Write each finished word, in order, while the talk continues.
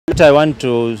what I want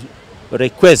to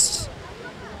request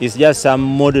is just some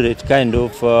moderate kind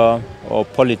of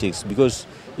politics, because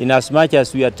in as much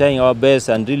as we are trying our best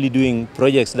and really doing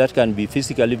projects that can be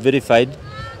physically verified,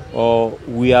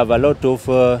 we have a lot of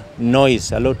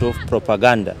noise, a lot of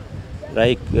propaganda.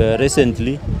 Like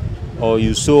recently,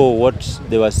 you saw what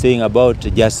they were saying about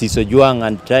Justice Ojwang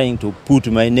and trying to put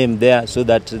my name there so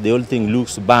that the whole thing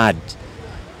looks bad.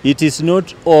 It is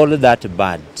not all that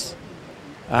bad.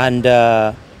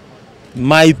 And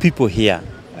my people here,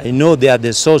 I know they are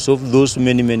the source of those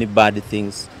many bad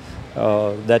things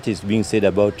that is being said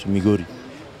about Migori.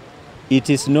 It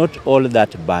is not all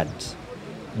that bad.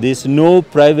 There's no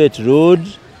private road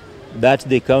that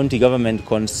the county government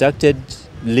constructed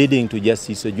leading to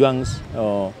Justice Ojwang's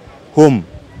home.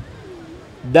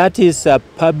 That is a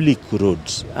public road,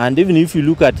 and even if you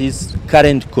look at its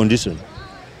current condition,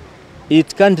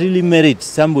 it can't really merit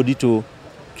somebody to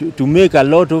make a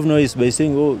lot of noise by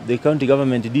saying, oh, the county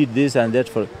government did this and that.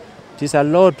 It is a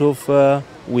lot of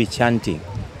witch hunting.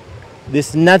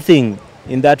 There's nothing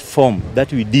in that form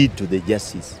that we did to the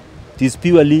justice. It is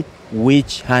purely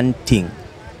witch hunting.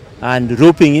 And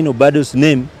roping in Obado's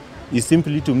name is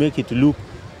simply to make it look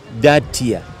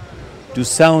dirtier, to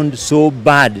sound so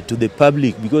bad to the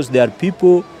public, because there are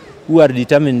people who are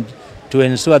determined to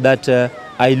ensure that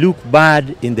I look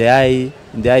bad in the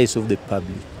eyes of the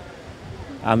public.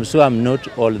 I'm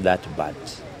not all that bad.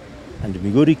 And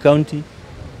Migori County,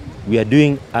 we are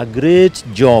doing a great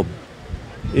job.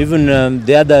 Even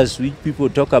the others which people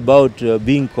talk about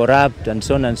being corrupt and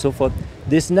so on and so forth,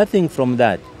 there's nothing from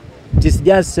that. It is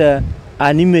just an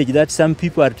image that some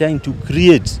people are trying to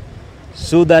create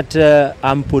so that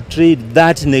I'm portrayed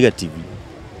that negatively.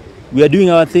 We are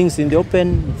doing our things in the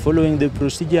open, following the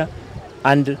procedure,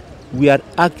 and we are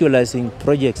actualizing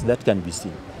projects that can be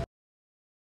seen.